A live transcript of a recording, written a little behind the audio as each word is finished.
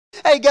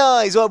Hey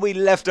guys, well, we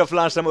left off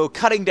last time we were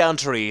cutting down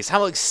trees.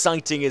 How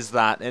exciting is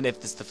that? And if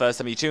this is the first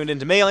time you tuned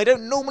into me, I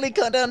don't normally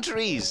cut down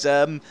trees.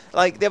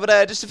 Like the other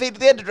day I just defeated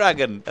the Ender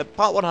Dragon at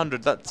part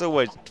 100. That's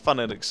always fun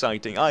and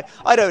exciting. I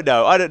don't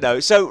know.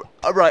 So,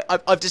 right,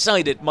 I've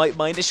decided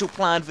my initial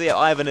plan for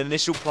I have an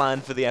initial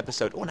plan for the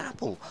episode. Oh, an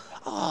apple.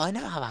 Oh, I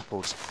never have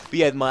apples. But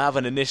yeah, I have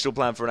an initial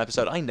plan for an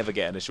episode. I never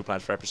get initial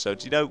plans for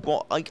episodes. You know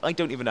what? I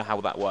don't even know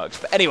how that works.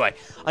 But anyway,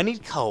 I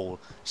need coal.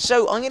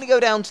 So I'm going to go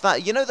down to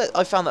that. You know that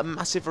I found that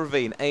massive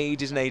ravine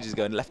ages and ages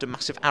ago and left a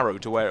massive arrow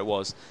to where it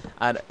was.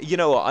 And you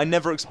know what? I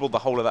never explored the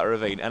whole of that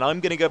ravine. And I'm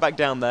going to go back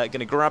down there,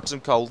 going to grab some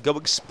coal, go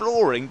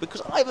exploring,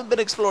 because I haven't been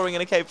exploring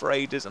in a cave for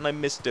ages and I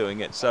miss doing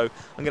it. So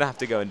I'm going to have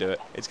to go and do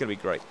it. It's going to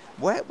be great.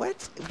 Where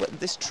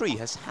this tree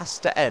has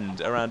to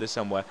end around here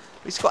somewhere.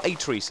 It's got a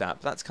tree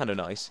sap. That's kind of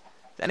nice.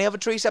 Any other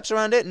tree saps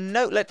around it?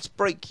 No, let's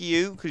break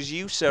you, because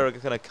you, sir, are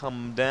going to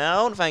come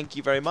down. Thank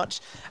you very much.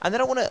 And then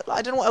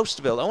I don't know what else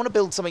to build. I want to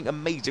build something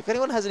amazing. If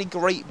anyone has any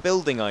great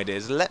building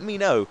ideas, let me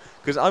know,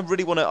 because I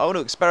really want to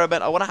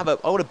experiment. I want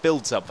to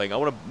build something. I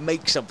want to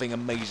make something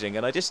amazing.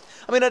 And I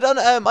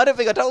don't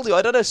think I told you,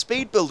 I done a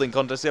speed building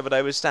contest the other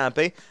day with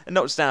Stampy. And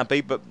not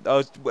Stampy, but I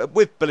was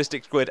with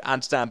Ballistic Squid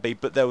and Stampy,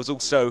 but there was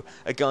also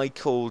a guy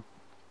called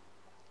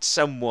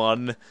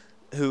someone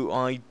who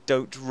I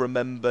don't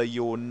remember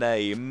your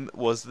name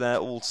was there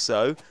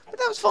also. But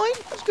that was fine.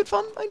 That was good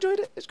fun. I enjoyed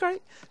it. It's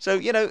great. So,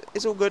 you know,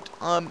 it's all good.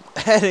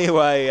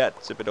 Anyway,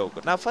 it's a bit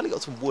awkward. Now, I've finally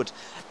got some wood.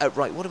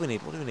 Right, what do we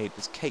need?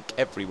 There's cake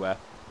everywhere.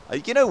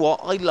 You know what?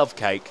 I love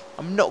cake.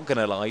 I'm not going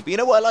to lie. But you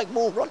know what I like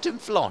more? Rotten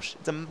flosh.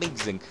 It's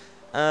amazing.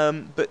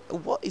 But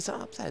what is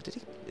that up there?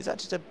 Is that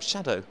just a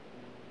shadow?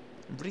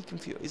 I'm really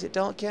confused. Is it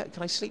dark yet?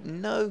 Can I sleep?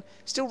 No.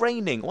 It's still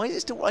raining. Why is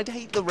it still... I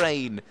hate the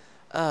rain.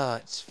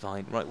 It's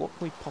fine. Right, what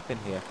can we pop in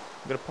here?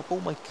 I'm going to pop all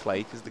my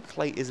clay, because the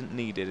clay isn't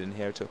needed in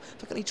here at all.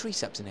 Have I got any tree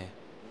saps in here?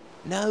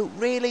 No,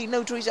 really?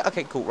 No tree saps?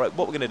 Okay, cool. Right,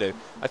 what we're going to do.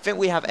 I think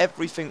we have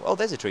everything... Oh,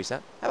 there's a tree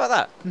sap. How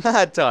about that?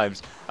 Mad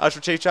times. Ask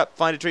for a tree sap,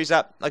 find a tree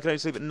sap. I can only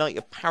sleep at night,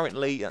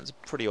 apparently. That's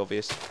pretty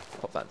obvious.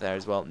 Pop that there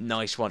as well.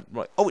 Nice one.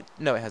 Right. Oh,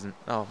 no, it hasn't.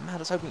 Oh, man, I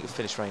was hoping it would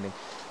finish raining.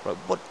 Right,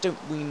 what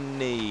don't we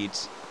need?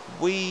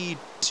 We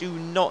do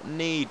not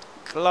need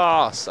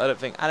glass, I don't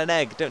think. And an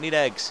egg. Don't need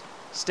eggs.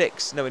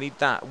 Sticks, no, we need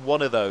that.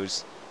 One of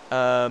those.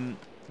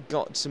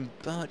 Got some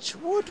birch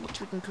wood, which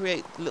we can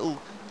create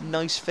little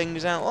nice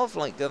things out of,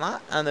 like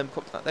that. And then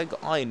put that there.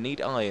 Got iron,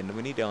 need iron.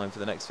 We need iron for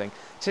the next thing.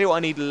 Tell you what, I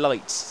need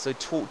lights. So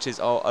torches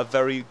are a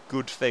very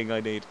good thing I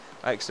need.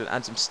 Excellent.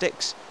 And some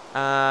sticks.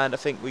 And I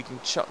think we can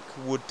chuck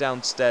wood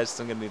downstairs,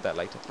 so I'm going to need that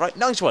later. Right,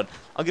 nice one.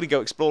 I'm going to go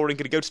exploring,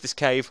 going to go to this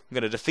cave. I'm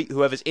going to defeat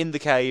whoever's in the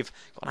cave.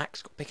 Got an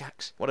axe, got a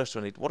pickaxe. What else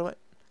do I need?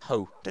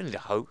 Hoe. Don't need a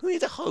hoe. Who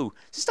needs a hoe?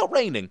 Does it stop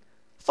raining?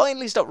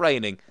 Finally stopped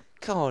raining.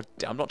 God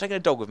damn, I'm not taking a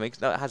dog with me.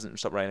 No, it hasn't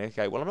stopped raining.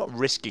 Okay, well, I'm not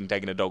risking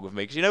taking a dog with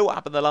me, because you know what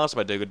happened the last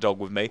time I took a dog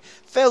with me?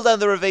 Fell down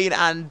the ravine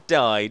and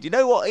died. You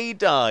know what? He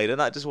died, and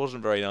that just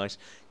wasn't very nice.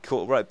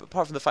 Cool, right, but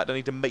apart from the fact I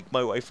need to make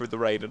my way through the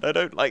rain, and I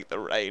don't like the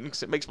rain,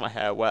 because it makes my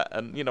hair wet,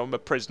 and, you know, I'm a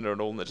prisoner and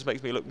all, and that just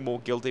makes me look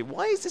more guilty.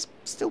 Why is this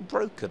still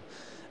broken?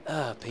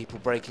 People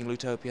breaking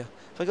Lootopia.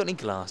 Have I got any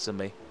glass on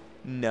me?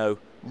 No.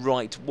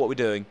 Right, what are we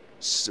doing?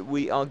 So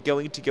we are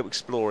going to go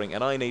exploring,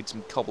 and I need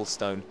some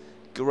cobblestone.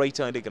 Great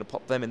idea, going to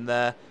pop them in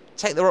there.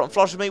 Take the rotten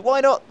flosh with me. Why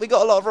not? We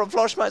got a lot of rotten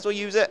flosh, might as well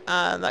use it.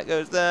 And that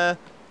goes there.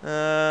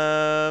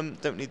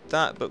 Don't need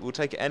that, but we'll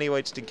take it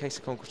anyway, just in case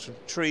I conquer some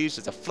trees.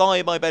 There's a fly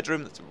in my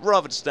bedroom. That's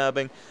rather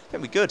disturbing. I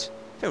think we're good.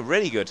 I think we're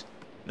really good.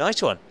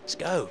 Nice one. Let's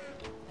go.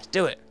 Let's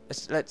do it.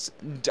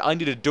 I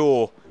need a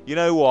door. You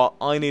know what?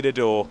 I need a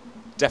door.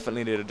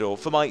 Definitely need a door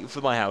for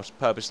my house,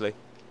 purposely.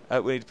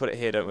 We need to put it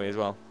here, don't we, as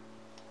well?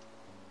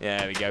 Yeah,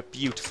 there we go.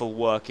 Beautiful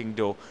working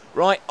door.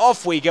 Right,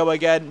 off we go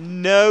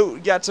again. No,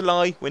 you had to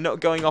lie. We're not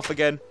going off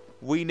again.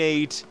 We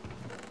need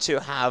to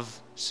have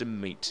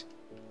some meat.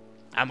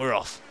 And we're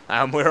off.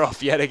 And we're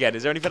off yet again.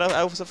 Is there anything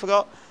else I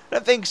forgot? I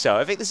don't think so.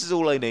 I think this is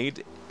all I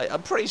need.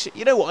 I'm pretty sure...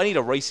 You know what? I need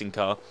a racing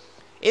car.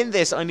 In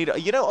this, I need...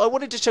 You know, I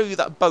wanted to show you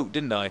that boat,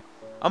 didn't I?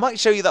 I might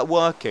show you that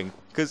working.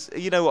 Because,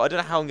 you know what? I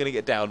don't know how I'm going to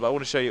get down, but I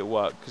want to show you it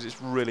work. Because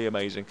it's really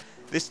amazing.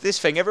 This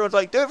thing, everyone's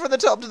like, do it from the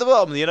top to the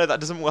bottom. You know, that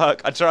doesn't work.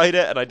 I tried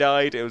it and I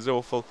died. It was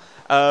awful.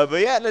 But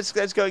yeah, let's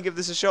go and give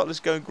this a shot. Let's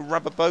go and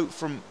grab a boat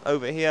from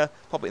over here.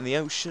 Pop it in the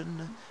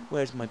ocean.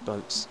 Where's my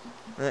boats?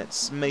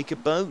 Let's make a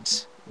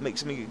boat. Make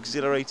something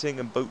exhilarating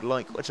and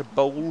boat-like. What's a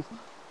bowl?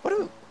 What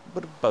are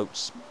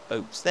boats?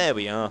 Boats. There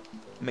we are.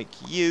 Make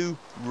you.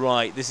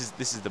 Right, this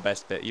is the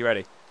best bit. You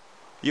ready?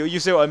 You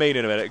see what I mean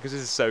in a minute, because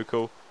this is so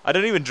cool. I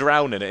don't even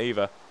drown in it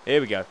either. Here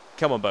we go.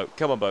 Come on, boat.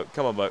 Come on, boat.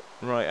 Come on, boat.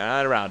 Right,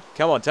 and around.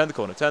 Come on, turn the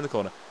corner. Turn the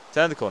corner.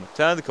 Turn the corner.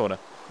 Turn the corner.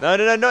 No,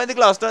 not in the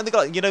glass. Not in the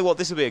glass. You know what?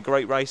 This will be a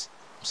great race.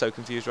 I'm so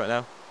confused right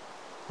now.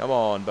 Come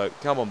on, boat.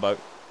 Come on, boat.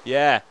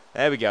 Yeah,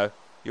 there we go.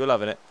 You're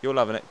loving it. You're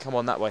loving it. Come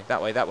on, that way.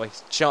 That way. That way.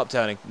 Sharp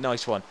turning.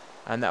 Nice one.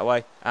 And that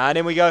way. And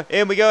in we go.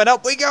 In we go. And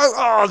up we go.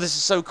 Oh, this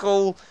is so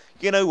cool.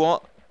 You know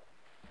what?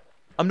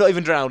 I'm not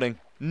even drowning.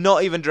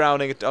 Not even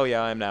drowning. Oh,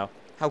 yeah, I am now.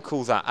 How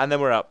cool is that? And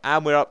then we're up.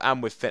 And we're up.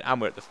 And we're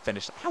at the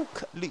finish.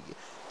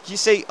 You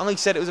see, I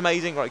said it was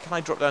amazing. Right, can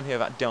I drop down here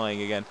without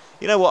dying again?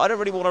 You know what? I don't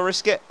really want to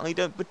risk it. I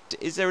don't. But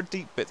is there a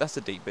deep bit? That's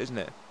a deep bit, isn't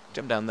it?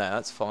 Jump down there.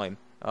 That's fine.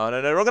 Oh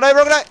no, no, wrong way,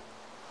 wrong way.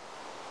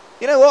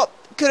 You know what?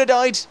 Could have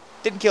died.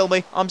 Didn't kill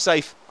me. I'm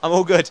safe. I'm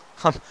all good.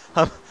 I'm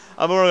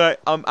all right.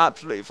 I'm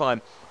absolutely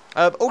fine.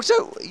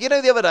 Also, you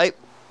know, the other day,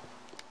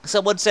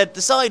 someone said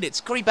the sign,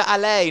 it's Creeper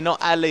Alley,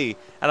 not Ali.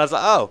 And I was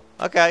like, oh,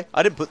 okay.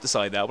 I didn't put the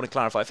sign there. I want to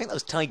clarify. I think that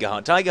was Tiger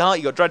Heart. Tiger Heart,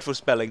 you got dreadful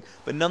spelling.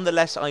 But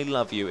nonetheless, I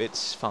love you.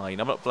 It's fine.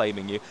 I'm not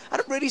blaming you.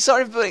 And I'm really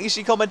sorry for it.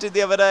 She commented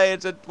the other day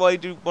and said, why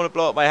do you want to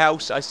blow up my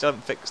house? I still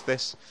haven't fixed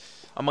this.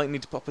 I might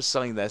need to pop a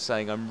sign there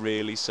saying I'm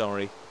really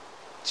sorry.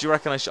 Do you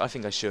reckon I should? I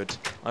think I should.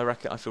 I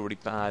reckon I feel really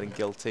bad and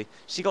guilty.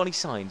 She got any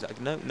signs?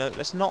 Like, no,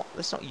 let's not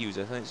use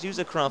it. Let's use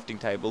a crafting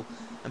table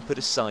and put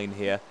a sign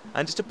here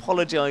and just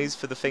apologise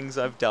for the things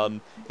I've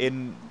done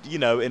in, you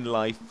know, in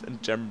life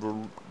and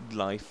general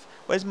life.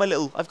 Where's my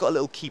little? I've got a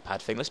little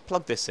keypad thing. Let's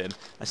plug this in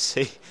and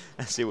see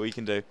what we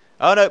can do.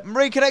 Oh no,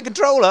 reconnect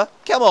controller.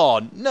 Come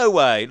on, no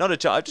way, not a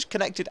chance. I've just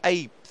connected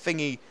a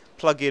thingy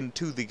plug-in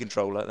to the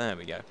controller. There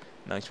we go.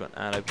 Nice one.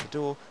 And open the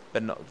door.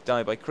 Better not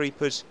die by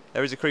creepers.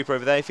 There is a creeper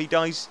over there. If he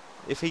dies,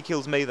 if he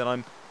kills me, then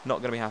I'm not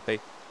going to be happy.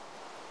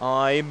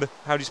 How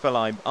do you spell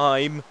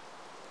I'm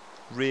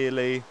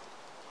really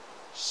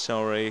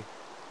sorry.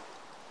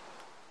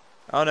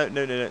 Oh, no.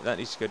 That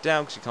needs to go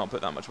down because you can't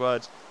put that much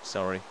words.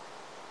 Sorry.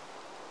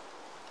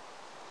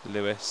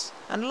 Lewis.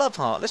 And love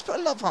heart. Let's put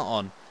a love heart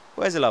on.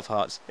 Where's the love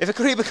hearts? If a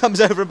creeper comes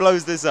over and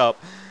blows this up,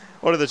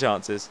 what are the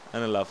chances?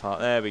 And a love heart.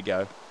 There we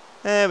go.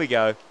 There we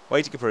go.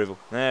 Waiting approval.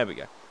 There we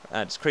go.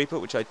 That's creeper,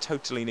 which I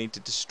totally need to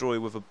destroy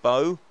with a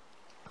bow.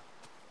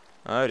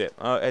 Oh dear.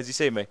 Oh, has he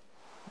seen me?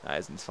 That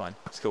isn't fine.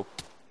 It's cool.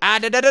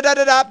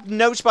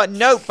 No spider.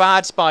 No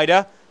bad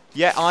spider.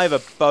 Yeah, I have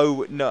a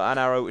bow, no, an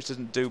arrow, which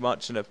doesn't do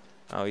much. And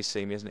oh, he's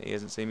seen me, isn't he? He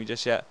hasn't seen me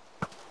just yet.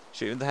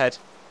 Shoot him in the head.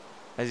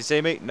 Has he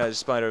seen me? No, there's a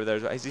spider over there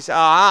as well. Has he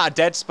a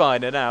dead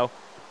spider now.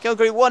 Kill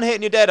creep, one hit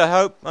and you're dead, I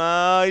hope.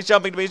 He's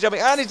jumping to me, he's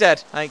jumping, and he's dead.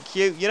 Thank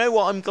you. You know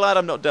what? I'm glad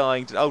I'm not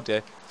dying. Oh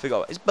dear.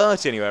 Forgot. Is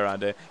Bertie anywhere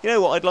around here? You know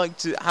what? I'd like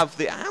to have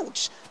the...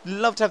 Ouch!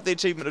 Love to have the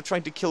achievement of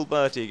trying to kill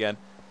Bertie again.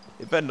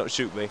 It better not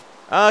shoot me.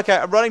 Okay,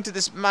 I'm running to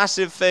this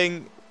massive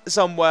thing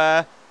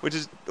somewhere, which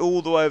is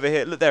all the way over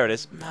here. Look, there it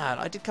is. Man,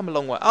 I did come a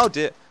long way. Oh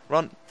dear.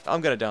 Run.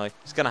 I'm going to die.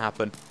 It's going to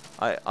happen.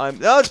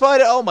 I'm... Oh,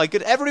 spider! Oh my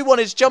god. Everyone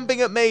is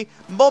jumping at me.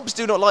 Mobs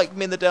do not like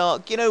me in the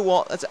dark. You know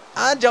what? That's...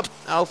 And jump.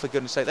 Oh, for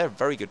goodness sake. They're a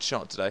very good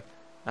shot today.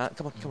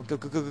 Come on,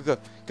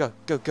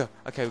 go.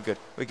 Okay,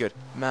 we're good.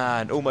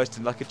 Man, almost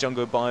in like a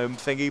jungle biome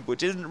thingy,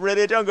 which isn't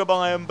really a jungle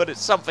biome, but it's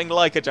something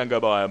like a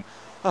jungle biome.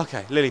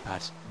 Okay, lily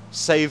pads.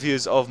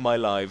 Saviours of my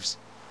lives.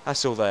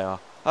 That's all they are.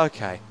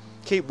 Okay,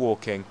 keep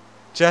walking.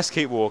 Just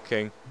keep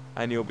walking,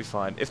 and you'll be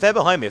fine. If they're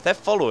behind me, if they're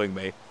following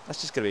me,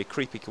 that's just going to be a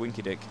creepy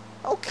coinky dick.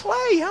 Oh,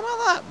 clay! How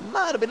about that?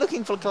 Man, I've been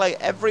looking for clay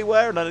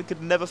everywhere, and I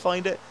could never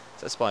find it.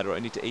 It's a spider I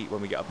need to eat when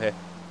we get up here.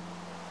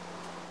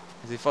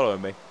 Is he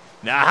following me?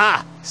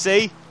 Nah!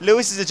 See?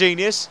 Lewis is a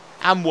genius.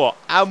 And what?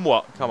 And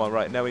what? Come on,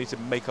 right. Now we need to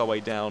make our way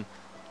down.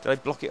 Did I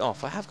block it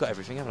off? I have got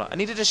everything, haven't I? I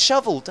needed a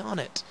shovel. Darn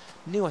it.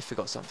 Knew I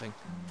forgot something.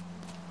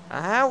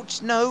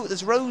 Ouch. No,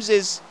 there's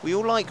roses. We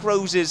all like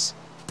roses.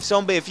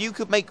 Zombie, if you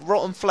could make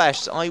rotten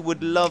flesh, I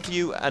would love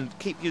you and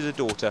keep you as a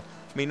daughter.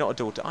 I mean, not a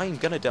daughter. I am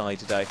going to die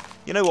today.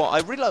 You know what?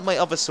 I really like my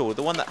other sword.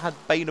 The one that had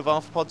Bane of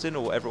Arthropods in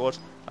or whatever it was.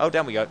 Oh,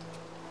 down we go.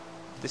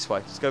 This way.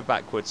 Let's go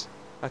backwards.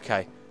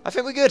 Okay. I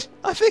think we're good.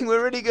 I think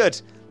we're really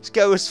good. Let's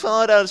go as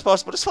far down as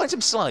possible. Let's find some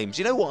slimes.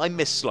 You know what? I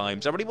miss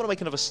slimes. I really want to make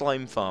another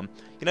slime farm.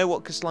 You know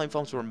what? Because slime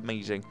farms were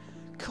amazing.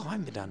 God, I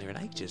haven't been down here in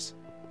ages.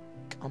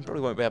 I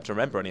probably won't be able to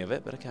remember any of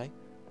it, but okay.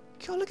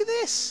 God, look at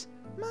this.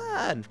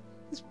 Man,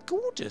 it's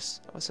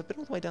gorgeous. Oh, so I've been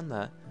all the way down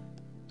there.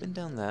 Been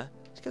down there.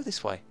 Let's go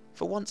this way.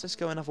 For once, let's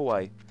go another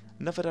way.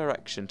 Another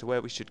direction to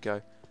where we should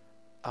go.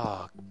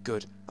 Ah,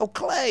 good. Oh,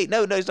 clay.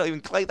 No, it's not even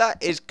clay.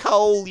 That is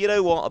coal. You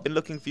know what? I've been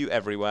looking for you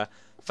everywhere.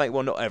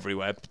 Well, not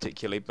everywhere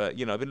particularly, but,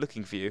 you know, I've been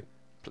looking for you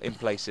in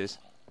places.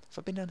 Have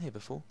I been down here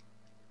before?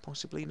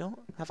 Possibly not.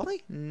 Have I?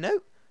 No.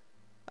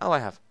 Oh, I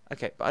have.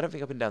 Okay, but I don't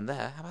think I've been down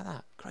there. How about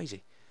that?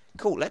 Crazy.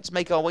 Cool, let's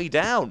make our way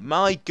down.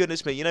 My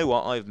goodness me. You know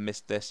what? I've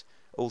missed this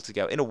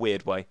altogether in a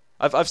weird way.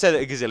 I've said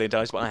it a gazillion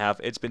times, but I have.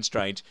 It's been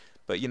strange.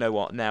 But you know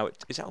what? Now,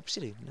 is that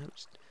obsidian? No,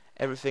 it's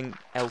everything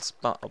else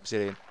but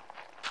obsidian.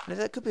 No,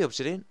 that could be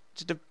obsidian.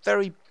 Just a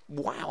very...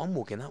 Wow, I'm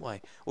walking that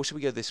way. Or should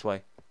we go this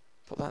way?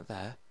 Put that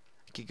there.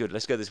 Okay, good.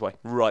 Let's go this way.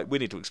 Right, we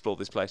need to explore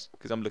this place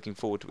because I'm looking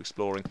forward to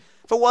exploring.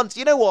 For once,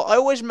 you know what? I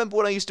always remember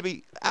when I used to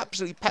be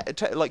absolutely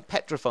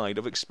petrified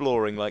of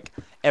exploring like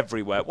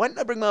everywhere. Why didn't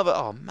I bring my other...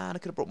 Oh man, I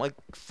could have brought my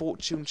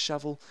fortune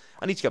shovel.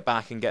 I need to go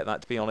back and get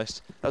that, to be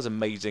honest. That was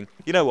amazing.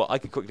 You know what? I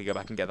could quickly go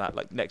back and get that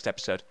like next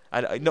episode.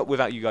 And not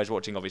without you guys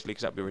watching, obviously,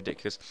 because that'd be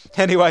ridiculous.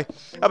 Anyway,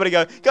 I'm gonna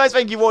go. Guys,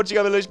 thank you for watching.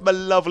 My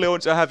lovely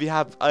audience.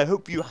 I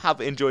hope you have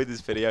enjoyed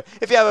this video.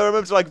 If you have,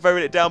 remember to like and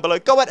favorite it down below.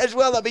 Comment as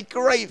well. That'd be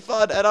great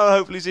fun. And I'll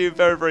hopefully see you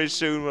very, very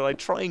soon when I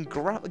try and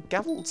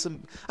gavel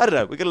some... I don't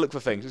know. We're going to look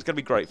for things. It's going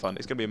to be great fun.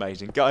 It's going to be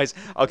amazing. Guys,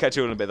 I'll catch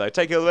you all in a bit, though.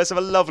 Take care. All the rest. Have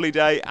a lovely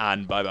day,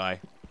 and bye-bye.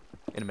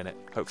 in a minute,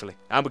 hopefully.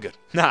 And we're good.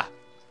 Nah.